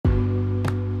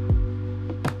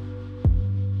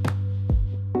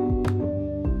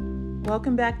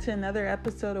Welcome back to another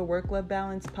episode of Work Love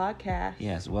Balance Podcast.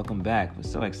 Yes, welcome back. We're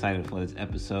so excited for this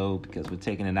episode because we're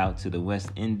taking it out to the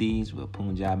West Indies with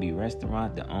Punjabi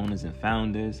restaurant, the owners and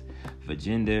founders,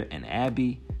 Virginder and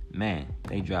Abby. Man,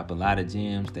 they drop a lot of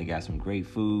gems. They got some great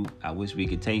food. I wish we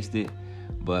could taste it,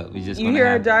 but we just You hear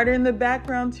our daughter in the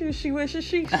background too. She wishes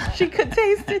she could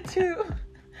taste it too.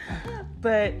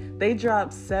 But they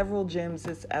dropped several gems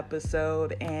this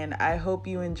episode, and I hope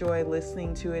you enjoy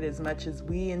listening to it as much as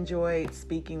we enjoyed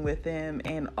speaking with them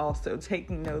and also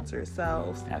taking notes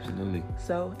ourselves. Absolutely.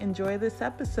 So enjoy this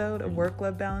episode of Work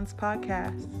Love Balance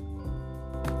Podcast.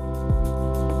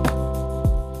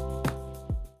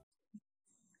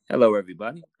 Hello,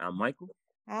 everybody. I'm Michael.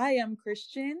 Hi, I'm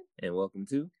Christian. And welcome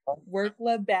to Work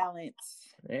Love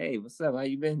Balance. Hey, what's up? How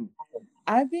you been?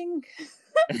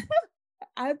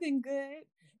 I've been good,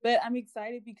 but I'm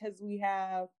excited because we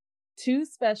have two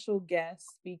special guests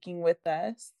speaking with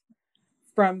us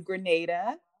from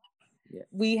Grenada. Yeah.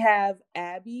 We have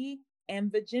Abby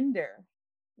and Virginder.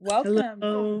 Welcome.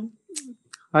 Hello.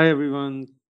 Hi, everyone.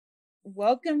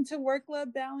 Welcome to Work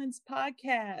Love Balance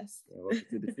Podcast. Yeah, welcome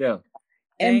to the show.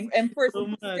 And for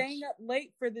so staying up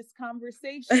late for this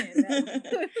conversation.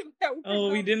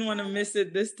 We didn't want to miss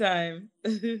it this time.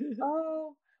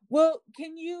 Oh, well,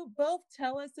 can you both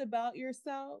tell us about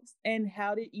yourselves and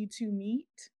how did you two meet?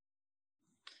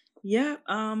 Yeah.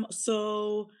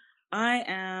 So I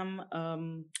am.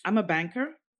 I'm a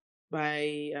banker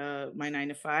by my 9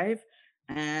 to 5,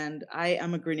 and I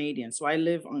am a Grenadian. So I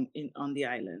live on the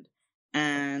island,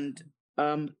 and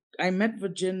I met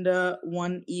Virginder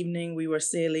one evening. We were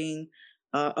sailing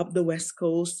up the West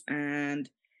Coast, and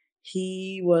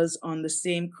he was on the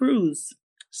same cruise.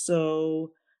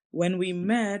 So when we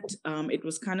met, it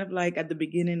was kind of like at the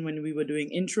beginning when we were doing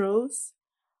intros.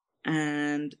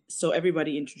 And so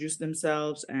everybody introduced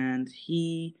themselves, and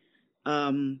he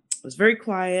was very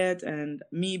quiet. And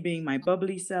me being my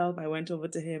bubbly self, I went over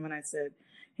to him and I said,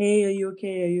 "Hey, are you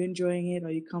okay? Are you enjoying it?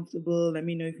 Are you comfortable? Let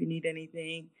me know if you need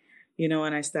anything."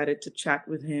 And I started to chat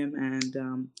with him.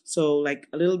 And so like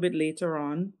a little bit later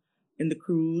on in the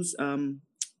cruise,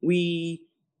 we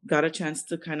got a chance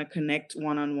to kind of connect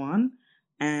one-on-one.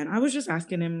 And I was just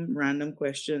asking him random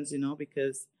questions,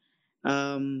 because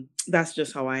that's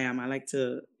just how I am. I like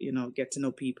to, get to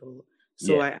know people.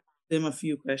 So Yeah. I asked him a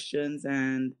few questions,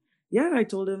 and I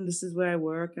told him this is where I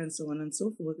work and so on and so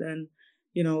forth. And,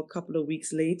 a couple of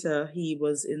weeks later, he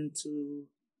was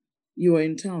you were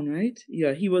in town, right?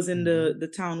 Yeah, he was in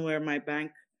the town where my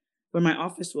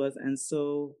office was. And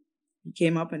so he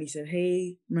came up and he said,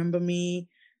 "Hey, remember me?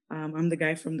 I'm the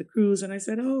guy from the cruise." And I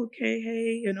said, "Oh, okay,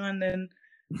 hey," and then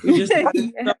we just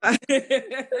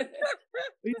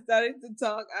we started to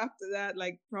talk after that,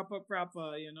 like proper,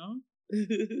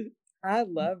 I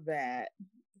love that.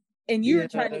 And you were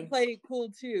trying to play it cool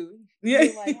too. Yeah. You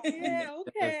were like, yeah,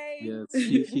 okay. Yes.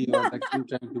 She was actually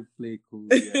trying to play cool.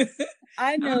 Yes.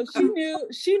 I know.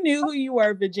 She knew who you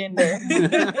were, Virginder.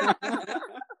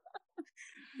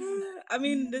 I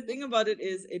mean, the thing about it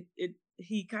is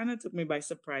he kind of took me by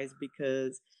surprise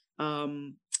because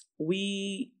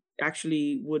we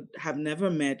actually would have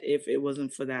never met if it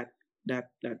wasn't for that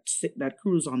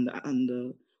cruise on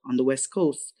the West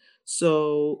Coast.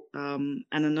 So and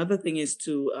another thing is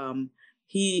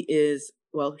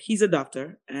he's a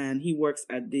doctor and he works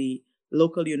at the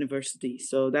local university.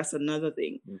 So that's another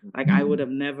thing. Mm-hmm. Like I would have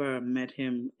never met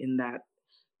him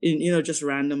just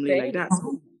randomly like that.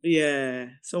 So, yeah.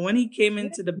 So when he came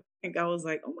into the bank, I was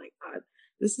like, "Oh my God,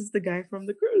 this is the guy from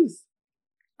the cruise."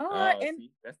 And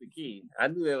see, that's the key. I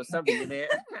knew there was something in there.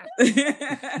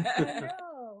 I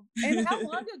know. And how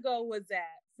long ago was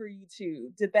that for you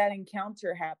two? Did that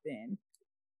encounter happen?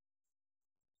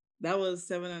 That was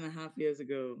 7.5 years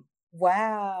ago.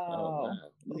 Wow. Oh, wow.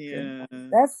 Okay. Yeah.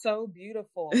 That's so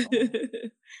beautiful.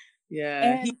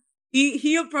 Yeah. And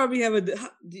He'll probably have is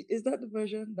that the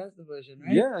version? That's the version,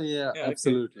 right? Yeah,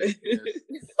 absolutely. Yes.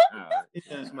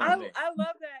 Yeah. I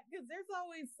love that because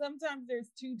sometimes there's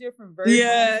two different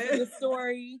versions of the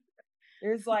story.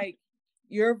 There's like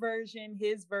your version,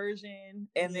 his version,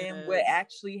 and then what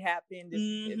actually happened.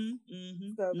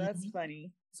 So that's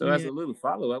funny. So as a little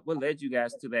follow-up, what led you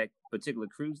guys to that particular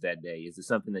cruise that day? Is it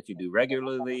something that you do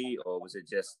regularly, or was it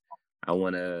just, I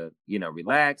want to,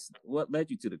 relax? What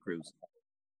led you to the cruise?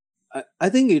 I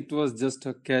think it was just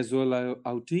a casual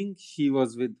outing. She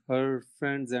was with her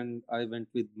friends and I went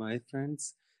with my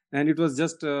friends. And it was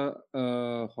just a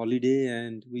holiday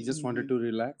and we just wanted to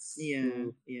relax. Yeah,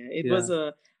 So, It was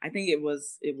I think it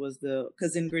was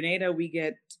because in Grenada we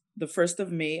get the 1st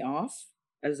of May off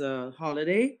as a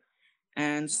holiday.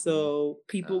 And so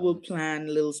people will plan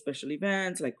little special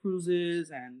events like cruises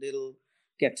and little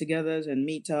get-togethers and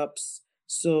meetups.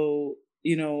 So,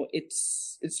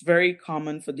 it's very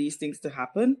common for these things to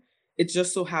happen. It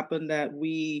just so happened that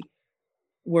we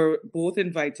were both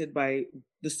invited by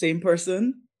the same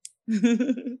person.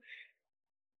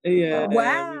 Yeah, we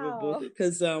were both Wow.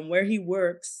 because where he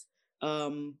works,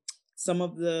 um, some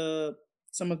of the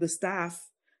staff,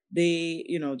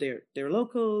 they're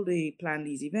local. They plan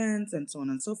these events and so on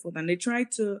and so forth, and they try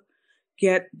to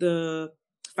get the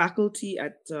faculty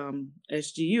at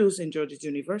SGU, St. George's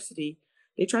University.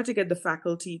 They try to get the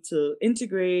faculty to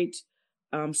integrate,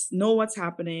 know what's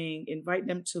happening, invite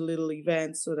them to little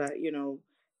events so that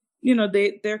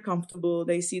they're comfortable.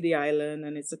 They see the island,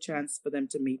 and it's a chance for them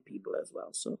to meet people as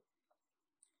well. So.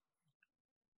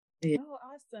 Yeah. Oh,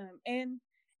 awesome. And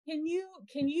can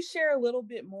you share a little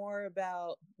bit more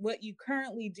about what you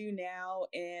currently do now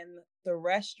in the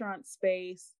restaurant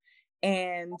space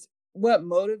and what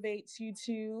motivates you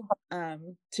to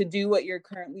do what you're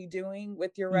currently doing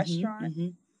with your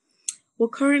restaurant? Well,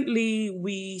 currently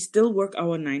we still work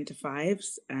our 9 to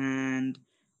 5s, and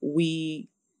we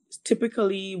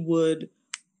typically would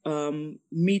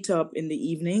meet up in the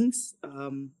evenings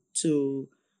to,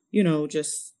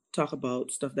 just talk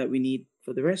about stuff that we need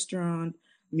for the restaurant,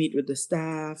 meet with the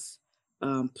staff,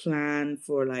 plan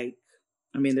for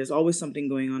there's always something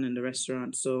going on in the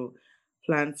restaurant. So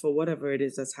plan for whatever it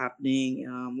is that's happening,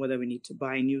 whether we need to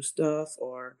buy new stuff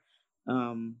or,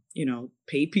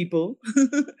 pay people.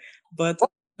 But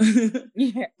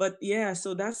Yeah. but yeah,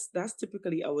 so that's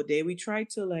typically our day. We try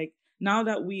to now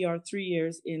that we are 3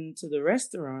 years into the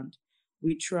restaurant,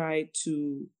 we try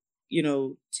to,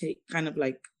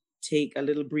 take a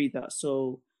little breather.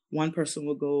 So one person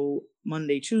will go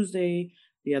Monday, Tuesday,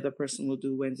 the other person will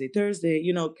do Wednesday, Thursday,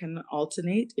 can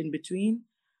alternate in between.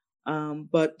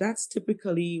 But that's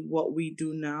typically what we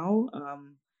do now.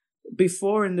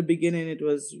 Before, in the beginning, it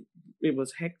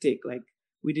was hectic. Like,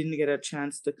 we didn't get a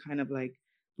chance to kind of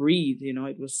breathe.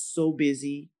 It was so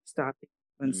busy starting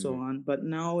and so on. But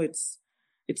now it's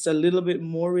a little bit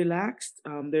more relaxed.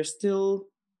 There's still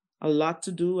a lot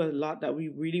to do, a lot that we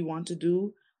really want to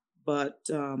do, but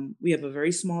we have a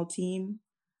very small team.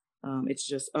 It's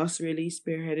just us really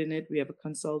spearheading it. We have a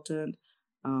consultant,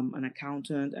 an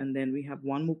accountant, and then we have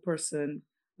one more person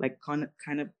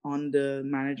kind of on the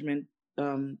management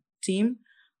team.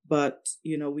 But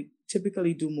we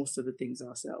typically do most of the things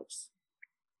ourselves.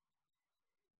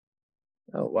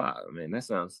 Oh wow! I mean, that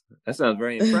sounds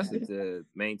very impressive to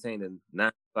maintain the 9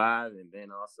 to 5 and then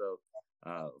also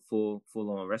full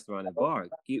on restaurant and bar.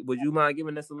 Would you mind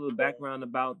giving us a little background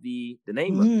about the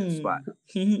name of the spot?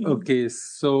 Okay,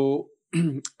 so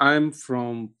I'm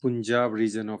from Punjab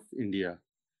region of India,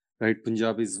 right?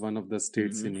 Punjab is one of the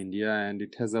states in India, and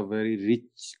it has a very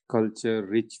rich culture,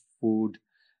 rich food,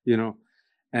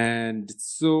 And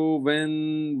so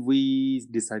when we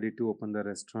decided to open the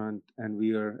restaurant, and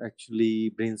we are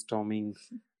actually brainstorming,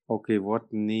 okay, what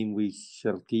name we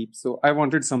shall keep. So I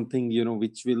wanted something,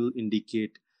 which will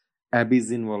indicate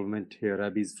Abby's involvement here.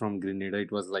 Abby's from Grenada.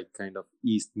 It was like kind of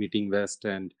East meeting West,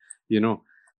 and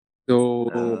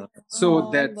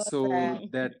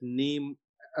that name,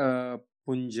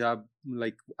 Punjab,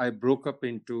 like I broke up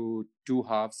into two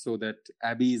halves so that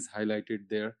Abby is highlighted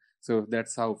there. So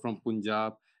that's how from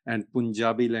Punjab and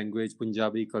Punjabi language,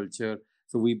 Punjabi culture.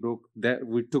 So we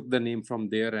took the name from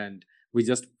there, and we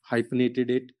just hyphenated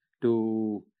it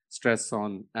to stress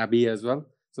on Abby as well.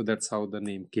 So that's how the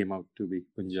name came out to be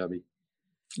Punjabi.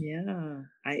 Yeah,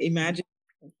 I imagine.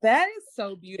 That is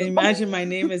so beautiful. Imagine my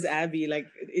name is Abby. Like,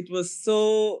 it was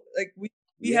so we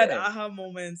had aha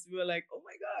moments. We were like, oh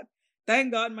my God,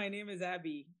 thank God my name is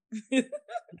Abby.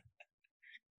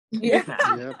 Yeah.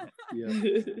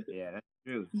 Yeah, that's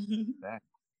true.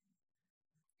 Exactly.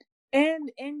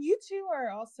 And you two are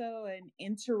also an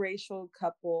interracial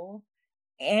couple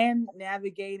and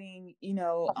navigating,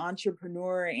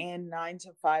 entrepreneur and 9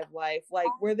 to 5 life. Like,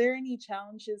 were there any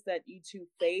challenges that you two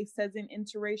faced as an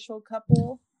interracial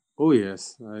couple? Oh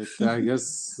yes, I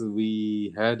guess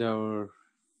we had our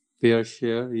fair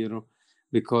share,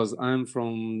 because I'm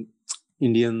from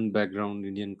Indian background,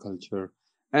 Indian culture,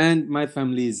 and my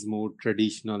family is more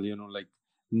traditional, like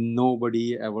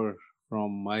nobody ever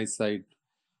from my side,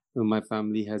 my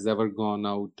family has ever gone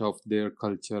out of their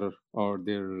culture or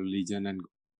their religion and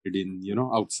in,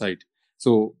 outside.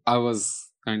 So I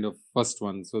was kind of first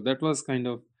one. So that was kind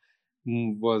of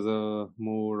was a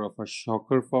more of a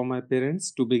shocker for my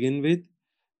parents to begin with.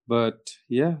 But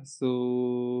yeah,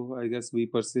 so I guess we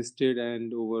persisted,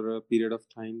 and over a period of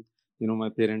time, my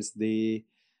parents, they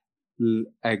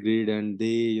agreed, and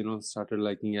they started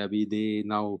liking Abby. They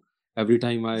now every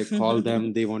time I call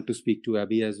them, they want to speak to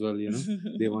Abby as well.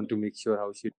 They want to make sure how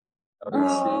is she.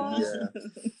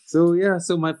 Yeah.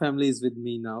 So my family is with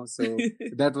me now. So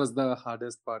that was the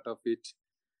hardest part of it.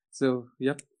 So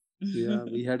yeah,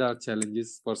 we had our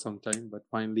challenges for some time, but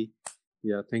finally,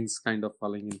 things kind of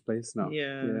falling in place now.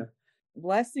 Yeah.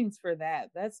 Blessings for that.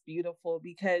 That's beautiful,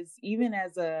 because even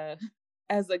as a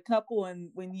couple, and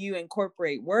when you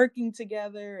incorporate working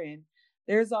together, and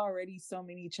there's already so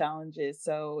many challenges,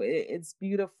 so it's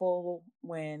beautiful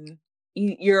when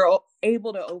you're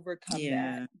able to overcome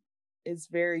that. It's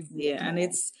very beautiful. Yeah, and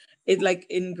it's like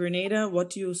in Grenada,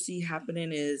 what you see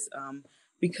happening is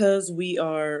because we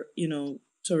are,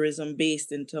 tourism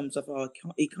based in terms of our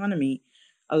economy,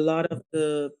 a lot of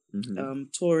the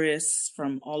tourists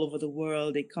from all over the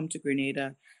world, they come to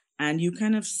Grenada, and you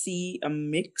kind of see a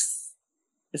mix,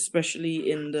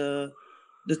 especially in the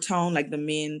town, like the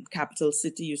main capital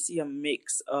city. You see a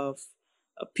mix of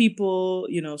people,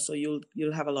 so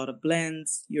you'll have a lot of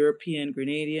blends: European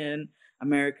Grenadian,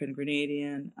 American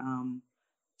Grenadian.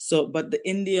 So, but the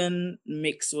Indian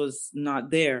mix was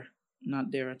not there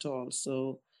at all.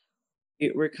 So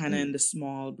we're kind of in the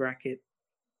small bracket.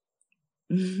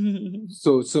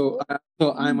 So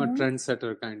I'm a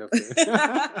trendsetter kind of thing.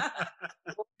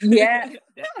 Yeah.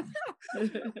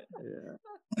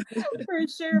 For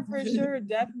sure,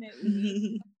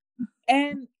 definitely.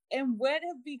 And what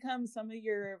have become some of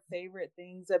your favorite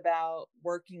things about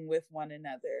working with one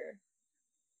another?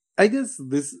 I guess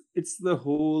it's the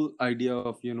whole idea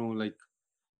of, like,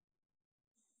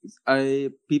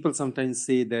 people sometimes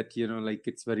say that, like,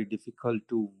 it's very difficult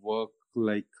to work,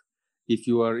 like, if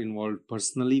you are involved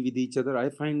personally with each other. I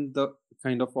find the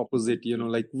kind of opposite,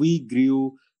 like, we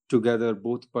grew together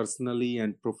both personally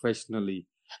and professionally,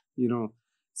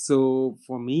 so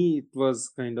for me it was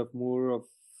kind of more of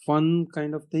fun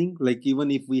kind of thing. Like,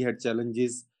 even if we had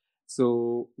challenges,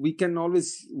 so we can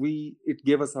always it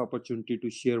gave us opportunity to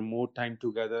share more time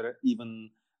together,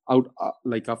 even out,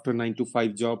 like, after 9 to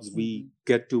 5 jobs. We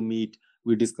get to meet,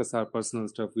 we discuss our personal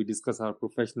stuff, we discuss our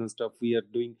professional stuff. We are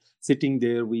sitting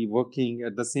there, we working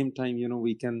at the same time,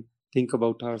 we can think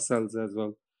about ourselves as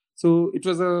well. So it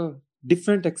was a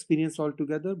different experience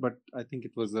altogether, but I think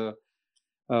it was a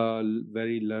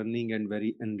very learning and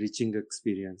very enriching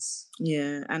experience.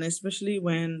 Yeah, and especially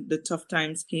when the tough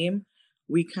times came,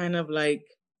 we kind of like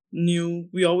knew,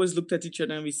 we always looked at each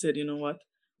other and we said, you know what,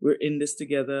 we're in this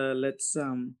together.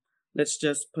 Let's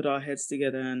just put our heads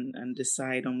together and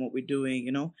decide on what we're doing.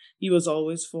 He was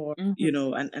always for,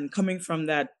 and coming from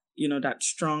that, that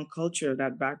strong culture,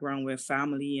 that background where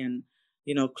family and,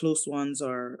 close ones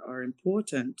are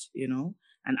important,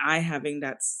 and I having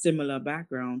that similar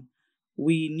background,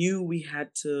 we knew we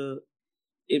had to,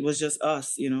 it was just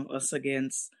us, us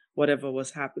against whatever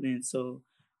was happening. So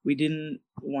we didn't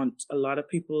want a lot of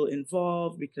people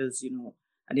involved because,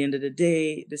 at the end of the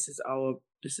day, this is our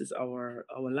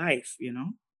life,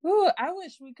 Oh, I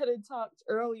wish we could have talked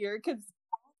earlier, because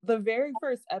the very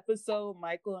first episode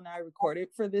Michael and I recorded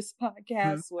for this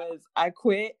podcast was I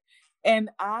Quit.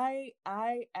 And I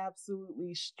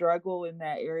absolutely struggle in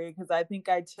that area, because I think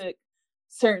I took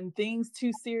certain things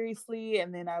too seriously,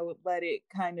 and then I would let it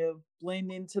kind of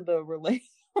blend into the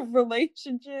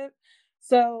relationship.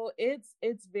 So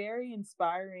it's very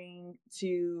inspiring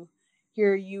to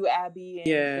hear you, Abby,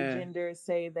 and Vijinder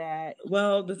say that.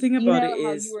 Well, the thing about it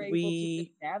how is you were able to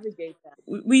navigate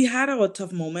that. We had our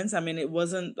tough moments. I mean, it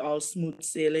wasn't all smooth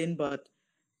sailing, but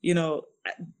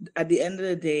at the end of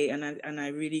the day, and I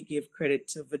really give credit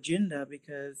to Virginia,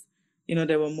 because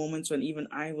there were moments when even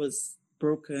I was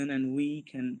broken and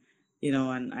weak, and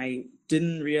and I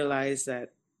didn't realize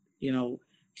that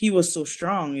he was so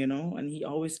strong, and he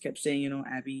always kept saying,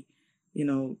 Abby,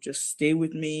 just stay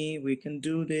with me, we can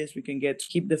do this, we can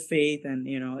keep the faith. And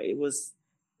it was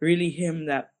really him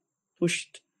that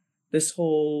pushed this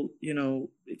whole,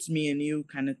 it's me and you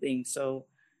kind of thing. So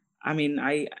I mean,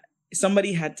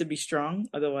 somebody had to be strong.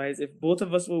 Otherwise, if both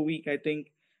of us were weak, I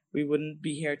think we wouldn't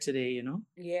be here today,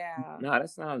 Yeah. No, that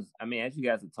sounds, I mean, as you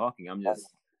guys are talking, I'm just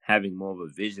having more of a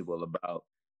visual about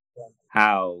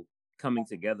how coming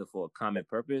together for a common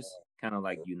purpose kind of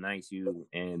like unites you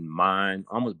in mind,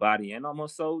 almost body and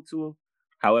almost soul, too,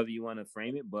 however you want to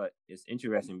frame it. But it's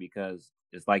interesting because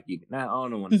it's like I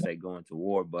don't want to say going to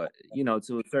war, but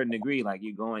to a certain degree, like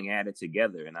you're going at it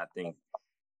together. And I think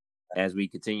as we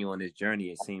continue on this journey,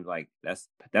 it seems like that's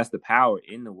the power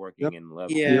in the working and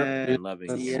loving and loving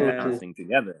and balancing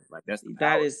together. Like that's the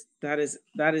power.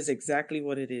 That is exactly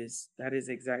what it is. That is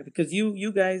exactly, because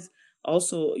you guys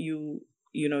also,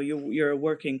 you're a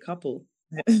working couple.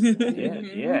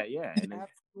 Yeah.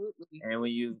 Absolutely. And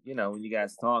when when you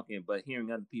guys talking, but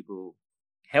hearing other people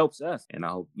helps us, and I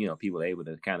hope people are able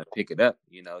to kind of pick it up.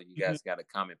 You Mhm. guys got a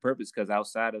common purpose because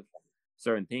outside of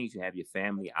certain things, you have your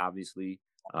family, obviously,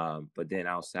 but then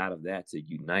outside of that, to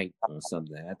unite on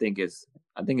something, I think it's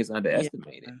Yeah.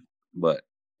 underestimated, but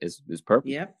it's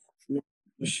purpose. Yep. Yeah,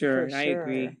 for For sure. I sure.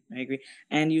 agree. I agree.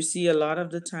 And you see a lot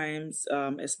of the times,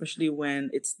 especially when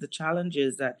it's the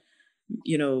challenges that,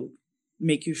 you know,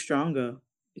 make you stronger.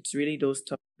 It's really those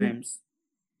tough times.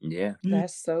 Yeah. Mhm.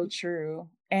 That's so true.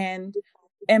 And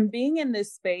being in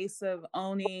this space of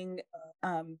owning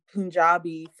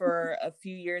Punjabi for a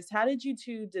few years, how did you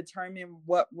two determine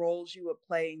what roles you would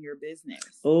play in your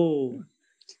business? Oh,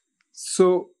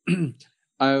 So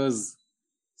I was,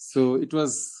 so it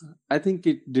was, I think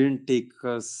it didn't take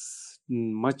us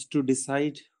much to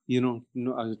decide,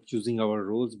 choosing our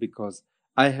roles, because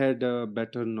I had a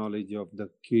better knowledge of the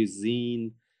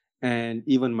cuisine, and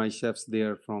even my chefs, they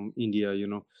are from India.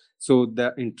 So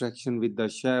the interaction with the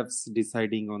chefs,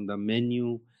 deciding on the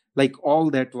menu, like all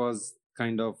that was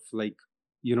kind of like,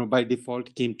 by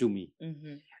default came to me.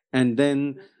 hmm And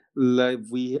then like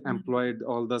we employed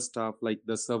all the staff, like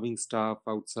the serving staff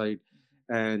outside,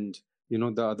 and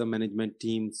the other management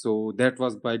team. So that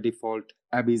was by default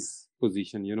Abby's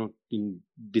position, in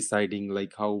deciding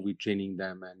like how we training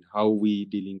them and how we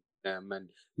dealing with them, and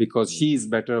because she is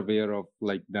better aware of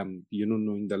like them,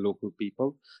 knowing the local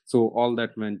people. So all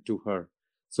that went to her.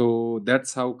 So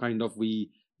that's how kind of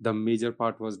the major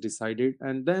part was decided,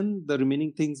 and then the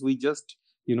remaining things we just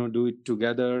do it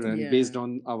together, and based yeah,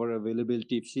 on our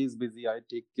availability, if she's busy, I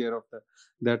take care of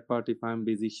that part. If I'm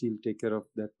busy, she'll take care of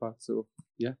that part. So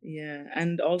yeah. yeah.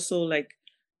 And also, like,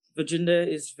 Virginder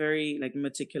is very like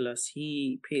meticulous.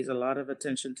 He pays a lot of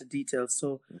attention to details.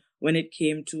 So when it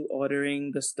came to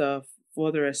ordering the stuff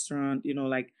for the restaurant,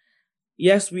 like,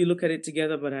 yes, we look at it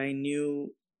together, but I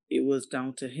knew it was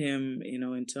down to him,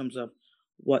 in terms of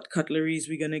what cutleries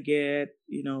we're gonna get,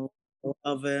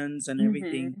 ovens and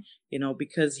everything, Mm-hmm.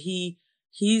 because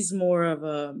he's more of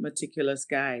a meticulous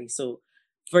guy. So,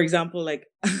 for example, like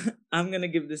I'm gonna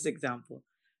give this example.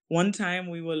 One time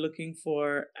we were looking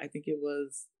for, I think it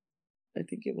was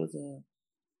the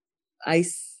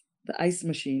ice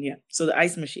machine, yeah. So the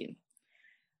ice machine,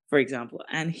 for example,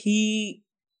 and he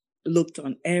looked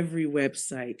on every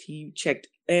website. He checked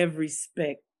every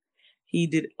spec. He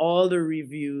did all the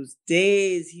reviews.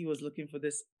 Days he was looking for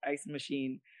this ice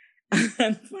machine.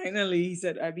 And finally he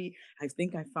said, Abby, I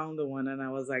think I found the one. And I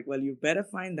was like, well, you better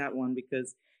find that one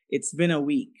because it's been a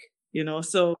week,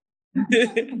 So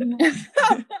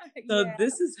so Yeah.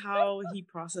 this is how he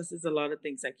processes a lot of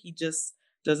things. Like he just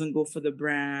doesn't go for the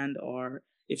brand, or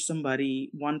if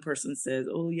one person says,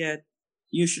 "Oh yeah,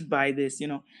 you should buy this,"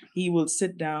 he will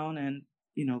sit down and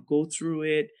go through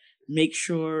it, make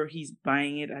sure he's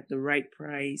buying it at the right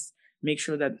price, make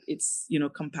sure that it's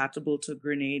compatible to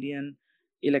Grenadian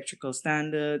electrical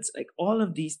standards, like all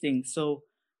of these things. So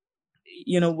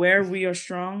where we are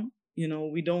strong,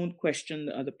 we don't question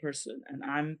the other person. And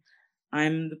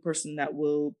I'm the person that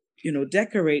will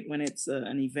decorate when it's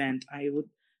an event. I would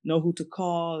know who to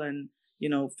call and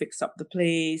fix up the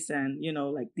place, and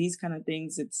like these kind of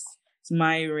things. It's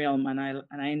my realm, and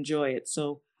I enjoy it.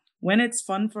 So when it's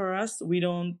fun for us, we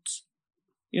don't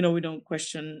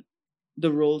question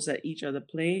the roles that each other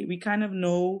play. We kind of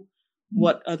know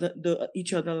what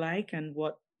each other like and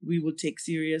what we will take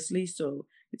seriously. So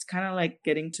it's kind of like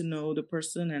getting to know the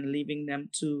person and leaving them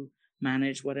to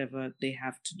manage whatever they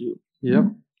have to do. Yep.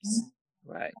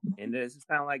 Right. And does it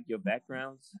sound like your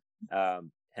backgrounds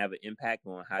have an impact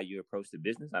on how you approach the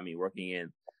business? I mean, working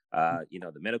in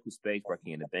the medical space,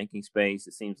 working in the banking space,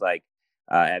 it seems like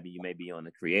Abby, you may be on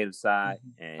the creative side,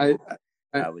 I, and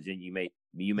I Virginia,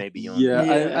 you may be on Yeah,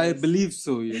 the I Yes. believe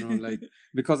so, like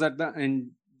because at the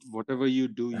end, whatever you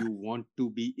do, you want to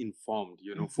be informed,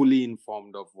 fully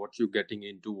informed of what you're getting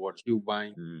into, what you're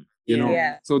buying, Mm,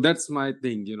 Yeah. So that's my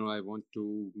thing, I want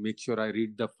to make sure I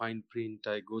read the fine print,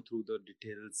 I go through the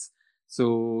details.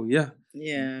 So yeah,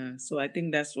 Yeah. So I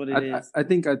think that's what I, it I is. I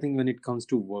think when it comes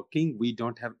to working, we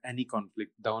don't have any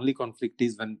conflict. The only conflict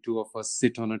is when two of us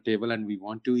sit on a table and we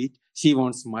want to eat. She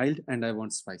wants mild and I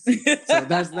want spicy. So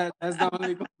that's the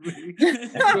only conflict.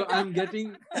 So I'm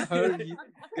getting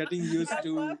getting used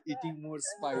to eating more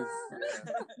spice.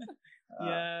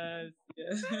 Yes,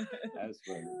 yes. that's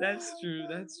funny. That's true.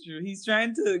 That's true. He's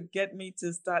trying to get me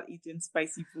to start eating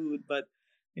spicy food, but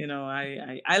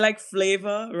I like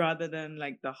flavor rather than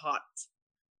like the hot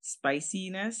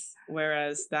spiciness.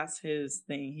 Whereas that's his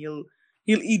thing. He'll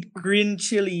eat green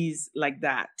chilies like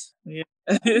that. Yeah.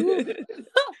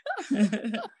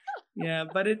 Yeah,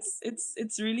 but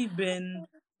it's really been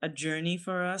a journey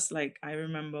for us. Like I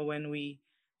remember when we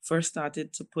first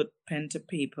started to put pen to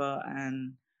paper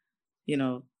and,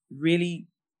 really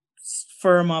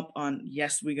firm up on,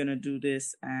 yes, we're gonna do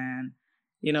this, and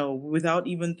without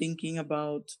even thinking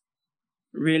about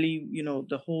really,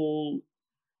 the whole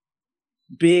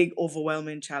big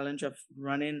overwhelming challenge of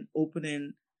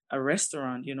opening a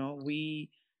restaurant. We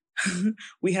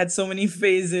we had so many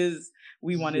phases.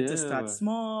 We wanted to start Yeah.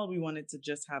 small. We wanted to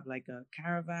just have like a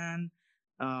caravan,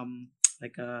 um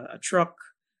like a truck.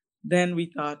 Then we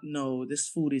thought, no, this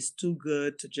food is too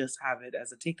good to just have it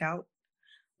as a takeout.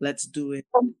 Let's do it,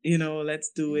 let's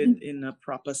do it in a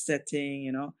proper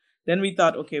setting. Then we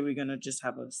thought, okay, we're gonna just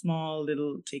have a small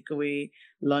little takeaway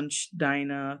lunch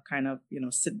diner, kind of,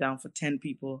 sit down for 10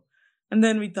 people. And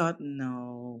then we thought,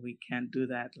 no, we can't do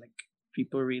that. Like,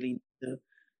 people really need to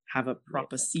have a Yeah.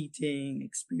 proper seating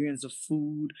experience of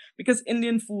food, because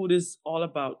Indian food is all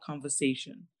about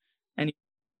conversation. And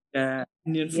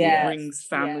Indian food Yes. brings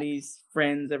families,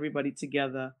 friends, everybody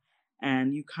together.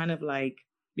 And you kind of like,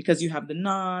 because you have the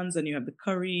naans and you have the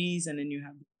curries and then you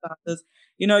have the starters,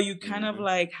 you kind of Mhm.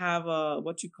 like have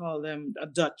what you call them, a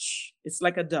Dutch. It's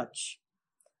like a Dutch.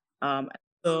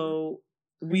 So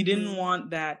we didn't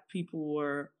want that people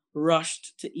were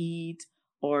rushed to eat,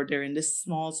 or they're in this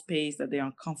small space that they're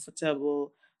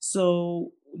uncomfortable.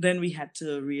 So then we had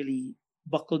to really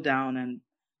buckle down and,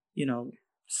 you know,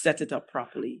 set it up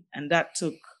properly. And that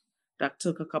took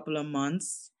a couple of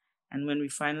months. And when we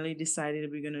finally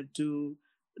decided we're gonna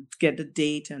get the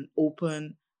date and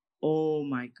open, oh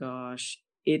my gosh,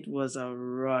 it was a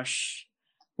rush.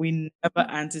 We never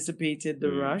anticipated the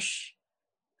Mm. rush.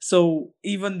 So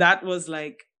even that was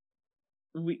like,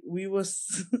 we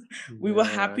was we were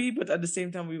Yeah. happy, but at the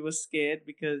same time we were scared,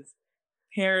 because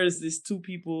here is these two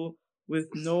people with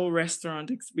no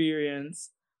restaurant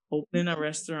experience opening a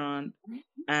restaurant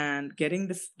and getting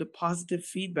the positive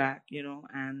feedback,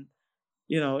 and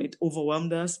it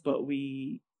overwhelmed us, but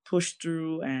we pushed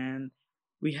through, and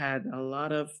we had a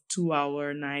lot of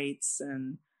 2-hour nights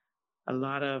and a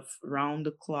lot of round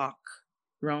the clock.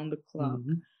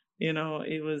 Mhm.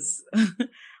 It was,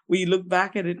 we look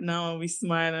back at it now and we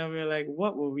smile and we're like,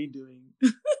 what were we doing?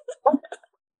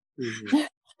 Yeah.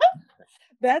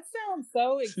 That sounds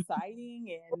so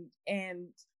exciting,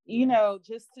 and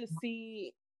just to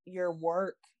see your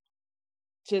work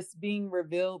just being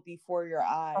revealed before your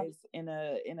eyes in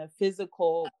a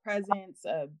physical presence,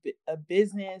 a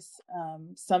business,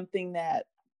 something that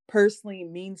personally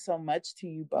means so much to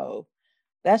you both.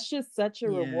 That's just such a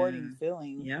rewarding Yeah.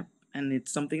 feeling. Yep. And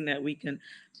it's something that we can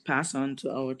pass on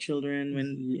to our children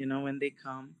when, Ye- when they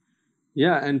come.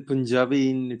 Yeah, and Punjabi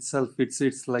in itself, it's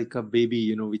like a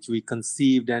baby, which we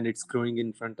conceived and it's growing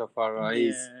in front of our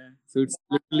eyes. Yeah. So it's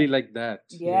literally like that.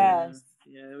 Yes.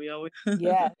 Yeah. We always.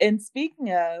 Yeah. And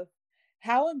speaking of,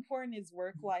 how important is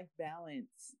work-life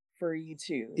balance for you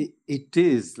two? It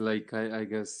is like I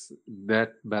guess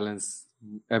that balance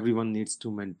everyone needs to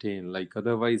maintain. Like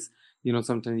otherwise,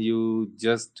 sometimes you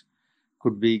just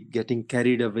could be getting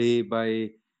carried away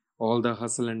by all the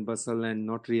hustle and bustle and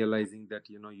not realizing that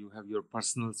you have your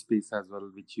personal space as well,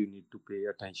 which you need to pay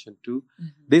attention to.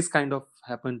 This kind of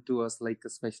happened to us, like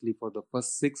especially for the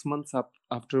first 6 months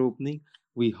after opening.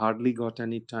 We hardly got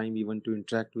any time even to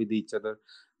interact with each other,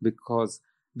 because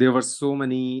there were so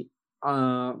many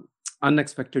uh,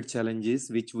 unexpected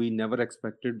challenges which we never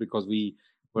expected, because we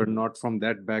were not from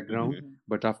that background.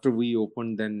 But after we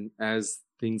opened, then as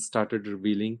things started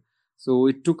revealing, so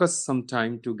it took us some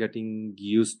time to getting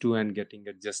used to and getting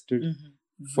adjusted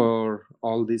for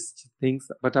all these things.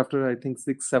 But after I think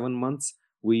 6-7 months,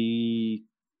 we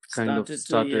kind of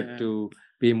started to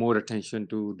pay more attention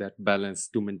to that balance,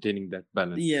 to maintaining that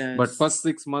balance. Yes. But first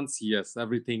 6 months, yes,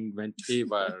 everything went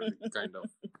haywire, kind of.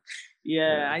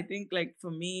 Yeah, Yeah. I think like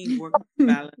for me, work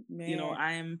balance,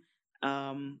 Man.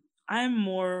 I'm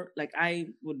more like, I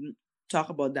would talk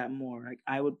about that more. Like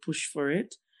I would push for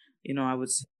it. I would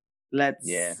say, let's,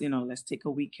 Yeah. let's take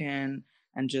a weekend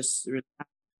and just relax,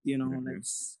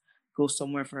 let's go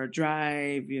somewhere for a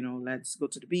drive, let's go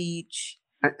to the beach.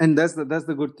 And that's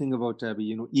the good thing about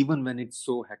Abby. Even when it's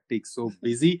so hectic, so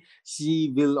busy,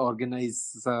 she will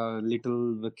organize a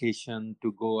little vacation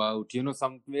to go out,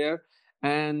 somewhere.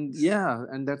 And yeah,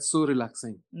 and that's so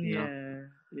relaxing. Yeah.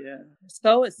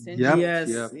 So essential. Yep. Yes,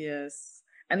 Yep. yes.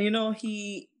 And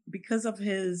he, because of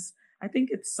his, I think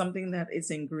it's something that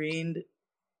is ingrained,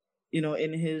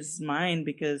 in his mind,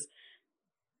 because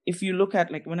if you look at,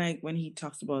 like, when he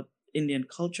talks about Indian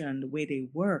culture and the way they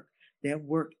work, their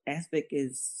work ethic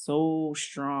is so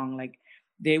strong. Like,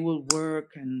 they will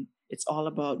work, and it's all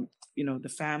about,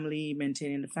 the family,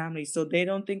 maintaining the family. So they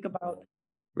don't think about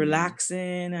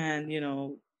relaxing and,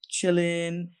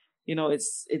 chilling.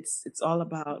 It's all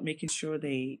about making sure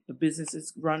the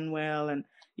businesses run well, and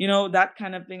that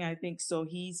kind of thing. I think so.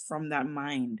 He's from that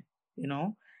mind,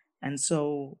 and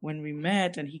so when we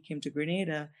met and he came to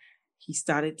Grenada, he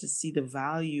started to see the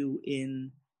value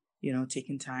in,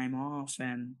 taking time off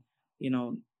and,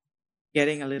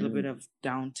 getting a little bit of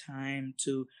downtime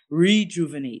to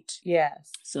rejuvenate. Yes.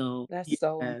 So That's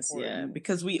so yes, yeah, important.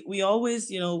 because we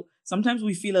always, sometimes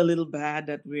we feel a little bad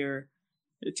that we're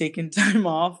taking time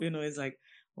off. It's like,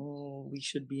 oh, we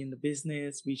should be in the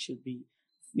business. We should be,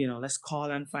 let's call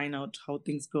and find out how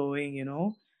things going.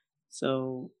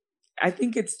 So I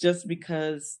think it's just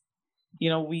because,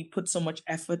 we put so much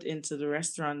effort into the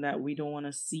restaurant that we don't want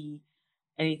to see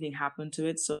anything happen to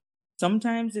it. So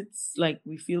sometimes it's like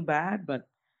we feel bad, but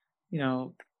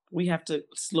we have to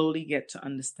slowly get to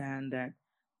understand that,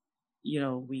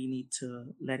 we need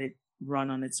to let it run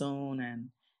on its own, and,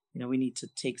 we need to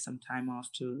take some time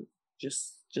off to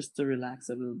just to relax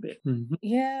a little bit. Mhm.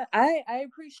 Yeah, I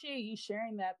appreciate you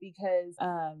sharing that, because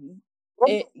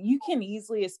you can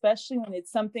easily, especially when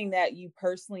it's something that you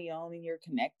personally own and you're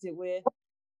connected with,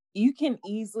 you can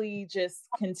easily just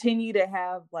continue to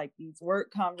have like these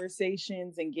work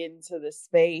conversations and get into the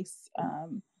space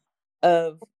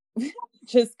of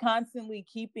just constantly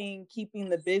keeping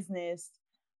the business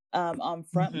on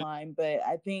front line. But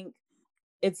I think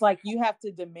it's like you have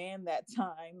to demand that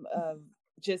time of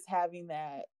just having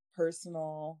that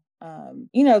personal,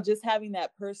 just having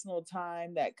that personal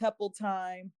time, that couple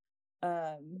time,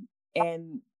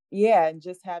 and yeah, and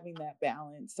just having that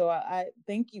balance. So I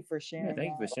thank you for sharing. Yeah,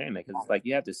 thank you for that. sharing that, because it's like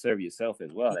you have to serve yourself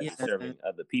as well as Yeah. you're serving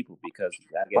other people, because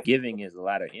I guess giving is a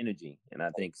lot of energy, and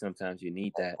I think sometimes you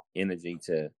need that energy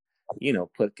to,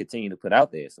 continue to put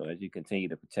out there. So as you continue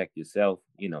to protect yourself,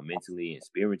 mentally and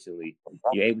spiritually,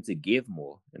 you're able to give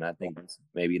more. And I think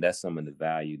maybe that's some of the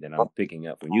value that I'm picking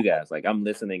up from you guys. Like, I'm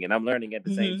listening and I'm learning at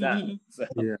the same time. So.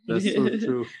 Yeah, that's so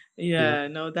true. Yeah,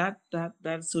 no,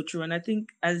 that's so true. And I think,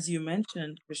 as you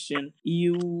mentioned, Christian,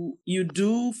 you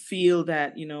do feel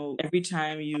that, every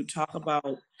time you talk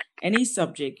about any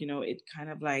subject, it kind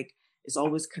of like is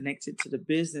always connected to the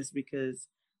business, because,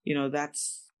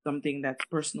 that's something that's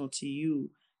personal to you,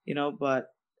 but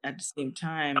at the same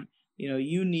time,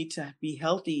 you need to be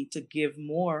healthy to give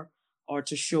more or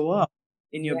to show up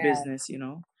in your Yeah. business,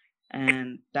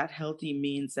 and that healthy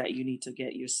means that you need to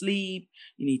get your sleep,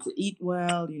 you need to eat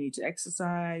well, you need to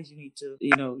exercise, you need to,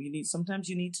 sometimes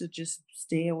you need to just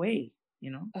stay away,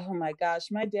 Oh my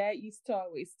gosh, my dad used to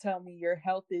always tell me your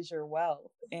health is your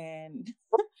wealth. And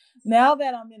now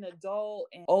that I'm an adult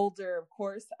and older, of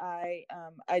course, I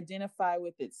identify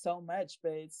with it so much,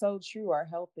 but it's so true. Our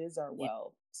health is our Yeah.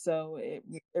 wealth. So it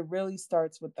really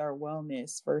starts with our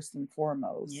wellness first and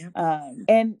foremost. Yeah.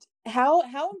 And how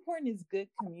important is good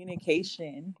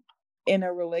communication in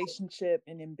a relationship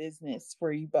and in business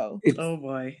for you both? Oh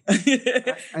boy.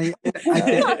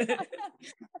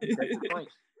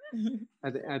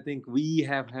 I think we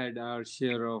have had our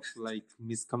share of like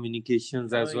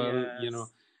miscommunications as Oh, well.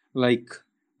 yes. Like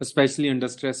especially under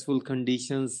stressful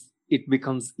conditions, it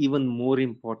becomes even more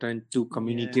important to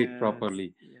communicate Yes.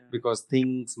 properly, Yeah. because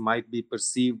things might be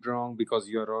perceived wrong because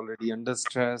you are already under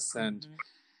stress. And Mhm.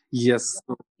 yes,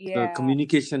 so the Yeah.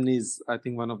 communication is, I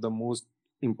think, one of the most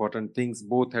important things,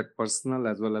 both at personal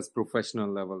as well as professional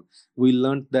level. We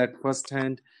learned that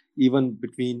firsthand, even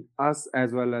between us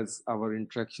as well as our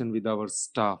interaction with our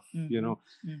staff. Mhm.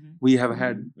 We have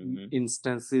had Mhm.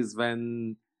 instances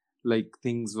when like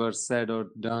things were said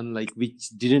or done like which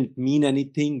didn't mean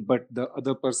anything, but the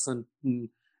other person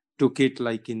took it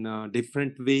like in a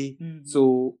different way. Mhm.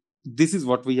 So this is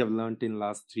what we have learned in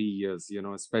last 3 years,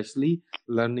 especially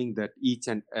learning that each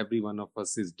and every one of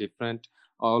us is different.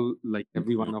 All, like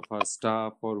every one of our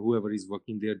staff or whoever is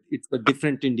working there, it's a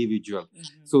different individual.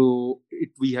 Mhm. So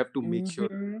we have to make sure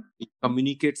Mhm. we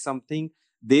communicate something,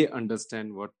 they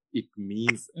understand what it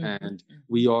means, Mhm. and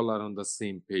we all are on the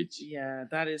same page. Yeah,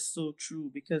 that is so true,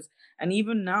 because, and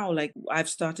even now, like, I've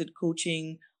started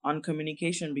coaching on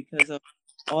communication because of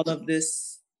all of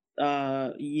this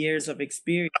years of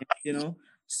experience.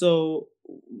 So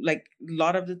like a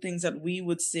lot of the things that we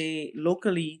would say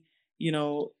locally,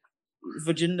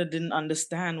 Virginia didn't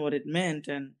understand what it meant.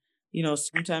 And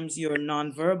sometimes your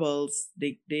nonverbals,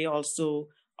 they also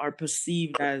are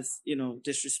perceived as,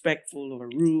 disrespectful or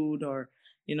rude, or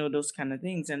those kind of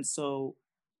things. And so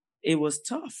it was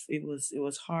tough. It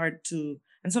was hard to,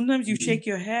 and sometimes you shake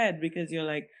your head because you're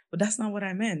like, but that's not what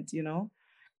I meant,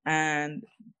 and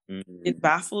Mhm. it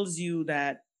baffles you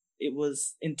that it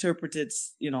was interpreted,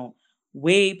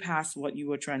 way past what you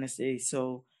were trying to say.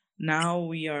 So now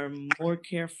we are more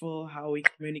careful how we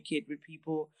communicate with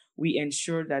people. We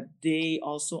ensure that they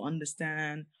also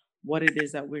understand what it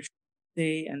is that we're trying to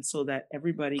say, and so that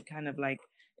everybody kind of like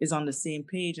is on the same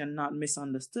page and not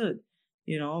misunderstood,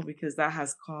 because that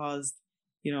has caused,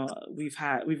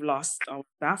 we've lost our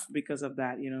staff because of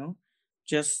that,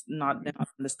 just not them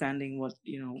understanding what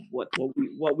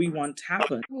we want to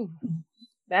happen. Ooh,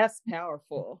 that's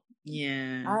powerful.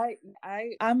 Yeah.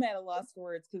 I'm at a loss for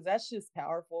words because that's just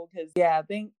powerful. Because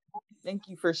thank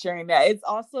you for sharing that. It's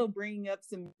also bringing up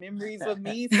some memories of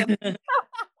me. So that's why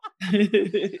I'm kind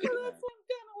of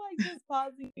like just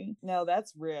pausing. No,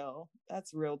 that's real.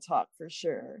 That's real talk for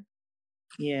sure.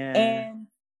 Yeah.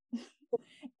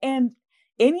 And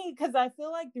because I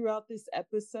feel like throughout this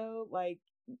episode, like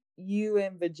you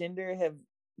and Vijender have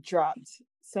dropped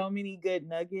so many good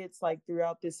nuggets like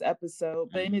throughout this episode.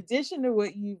 But in addition to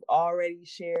what you've already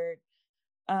shared,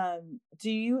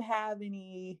 do you have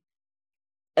any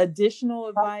additional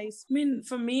advice? I mean,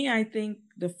 for me, I think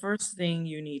the first thing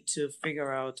you need to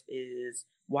figure out is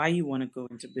why you want to go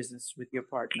into business with your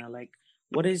partner. Like,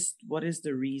 what is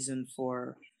the reason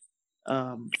for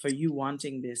you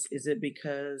wanting this? Is it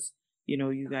because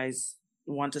you guys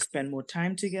want to spend more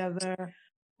time together,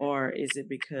 or is it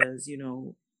because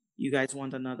you guys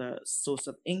want another source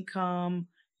of income?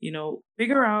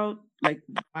 Figure out like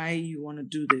why you want to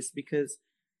do this, because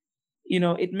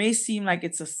it may seem like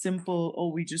it's a simple,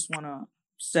 oh, we just want to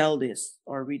sell this,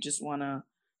 or we just want to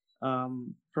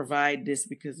provide this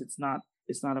because it's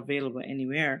not available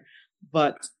anywhere.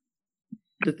 But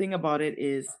the thing about it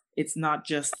is, it's not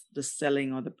just the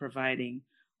selling or the providing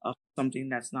of something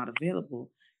that's not available.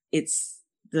 It's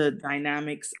the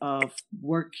dynamics of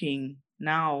working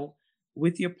now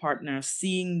with your partner,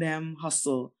 seeing them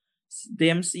hustle,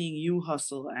 them seeing you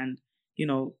hustle. And,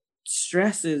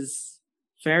 stress is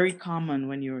very common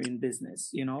when you're in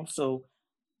business, so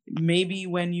maybe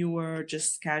when you were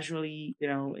just casually,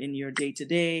 in your day to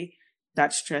day,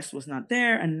 that stress was not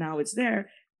there, and now it's there.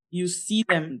 You see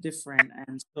them different.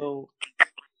 And so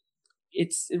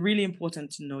it's really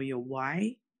important to know your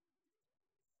why.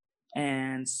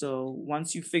 And so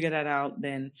once you figure that out,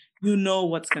 then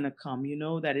what's going to come.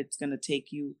 That it's going to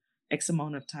take you X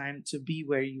amount of time to be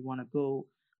where you want to go.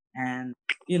 And,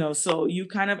 so you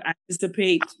kind of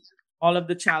anticipate all of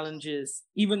the challenges,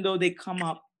 even though they come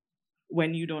up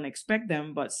when you don't expect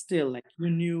them, but still, like, you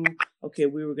knew, okay,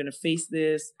 we were going to face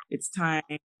this. It's time,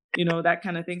 that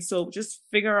kind of thing. So just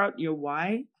figure out your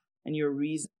why and your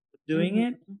reason for doing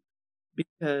it.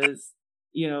 Because,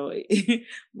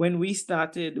 when we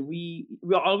started,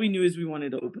 all we knew is we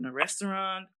wanted to open a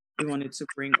restaurant. We wanted to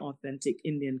bring authentic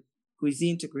Indian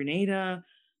cuisine to Grenada,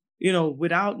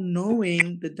 without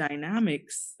knowing the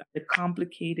dynamics, the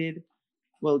complicated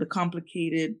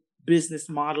business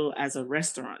model as a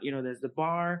restaurant. There's the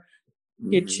bar,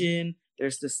 kitchen,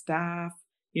 there's the staff,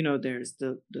 there's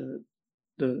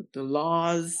the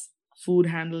laws, food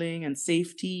handling and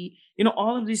safety,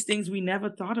 all of these things we never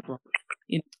thought about.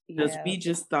 Because we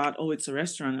just thought, oh, it's a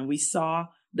restaurant, and we saw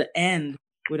the end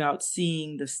without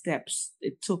seeing the steps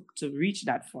it took to reach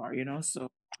that far, so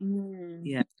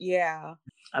yeah.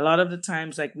 A lot of the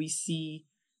times, like, we see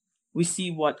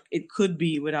what it could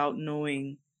be without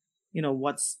knowing,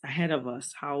 what's ahead of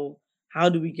us. How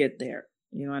do we get there?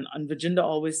 And Vijender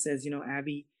always says,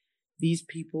 Abby, these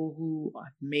people who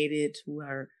have made it, who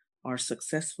are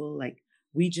successful, like,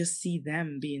 we just see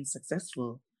them being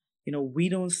successful. We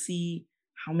don't see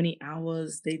how many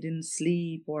hours they didn't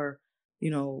sleep, or,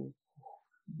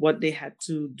 what they had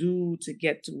to do to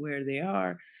get to where they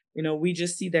are. We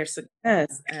just see their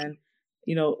success. And,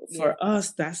 for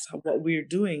us, that's what we're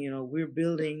doing. We're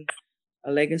building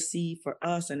a legacy for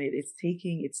us, and it's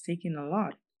taking a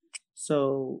lot.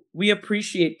 So we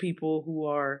appreciate people who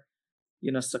are,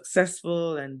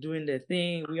 successful and doing their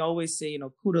thing. We always say,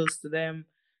 kudos to them.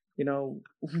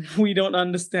 We don't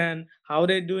understand how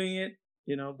they're doing it,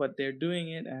 but they're doing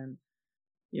it, and,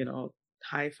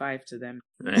 high five to them.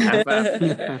 High five to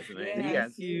you guys, man.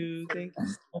 Thank you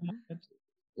so much.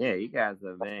 Yeah, you guys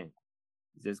are, man,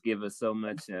 just give us so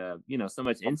much, so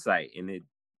much insight. And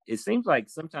it seems like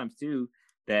sometimes too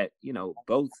that,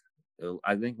 both,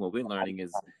 I think what we're learning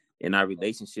is in our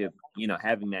relationship,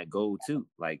 having that goal too.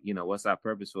 Like, what's our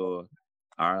purpose for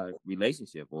our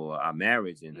relationship or our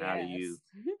marriage, and how do you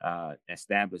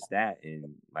establish that?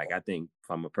 And like, I think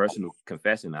from a personal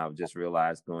confession, I've just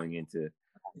realized going into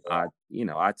our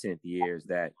 10th years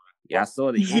that I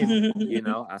saw the end.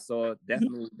 I saw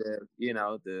definitely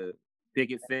the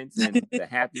picket fence and the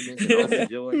happiness and all the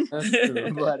joy.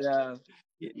 But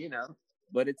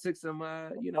but it took some.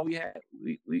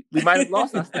 We might have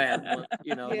lost our staff, a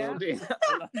little bit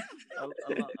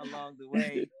along the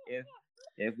way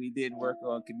if we didn't work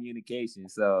on communication.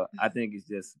 So I think it's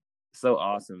just so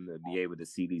awesome to be able to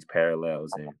see these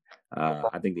parallels, and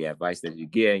I think the advice that you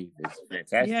give is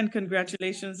fantastic. Yeah, and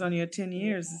congratulations on your 10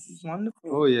 years. This is wonderful.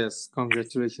 Oh yes,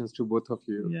 congratulations to both of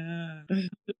you. Yeah.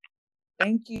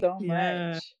 Thank you so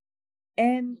Yeah. much.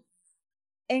 And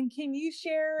can you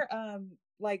share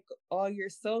like all your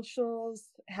socials?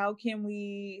 How can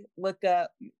we look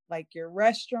up like your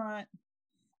restaurant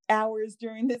hours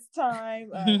during this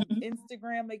time?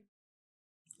 Instagram, like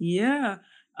Yeah.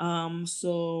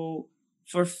 So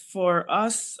for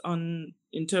us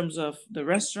in terms of the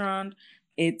restaurant,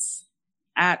 it's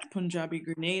at Punjabi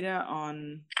Grenada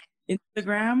on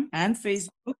Instagram and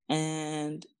Facebook.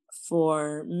 And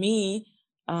for me,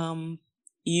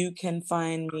 you can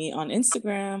find me on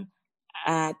Instagram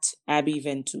at Abby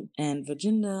Ventu. And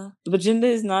Vajinda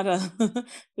is not a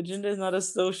Vajinda is not a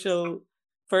social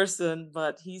person,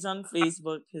 but he's on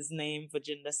Facebook. His name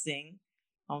Vajinda Singh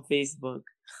on Facebook.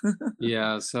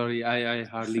 Yeah, sorry, I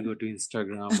hardly go to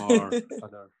Instagram or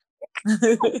other.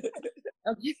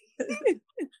 okay.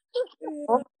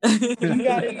 You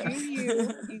gotta do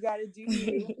you. You gotta do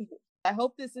you. I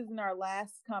hope this isn't our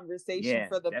last conversation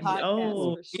for the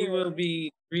podcast. For sure. We will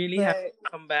be really happy to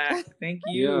come back. Thank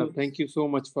you. Yeah, thank you so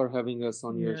much for having us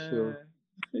on your show.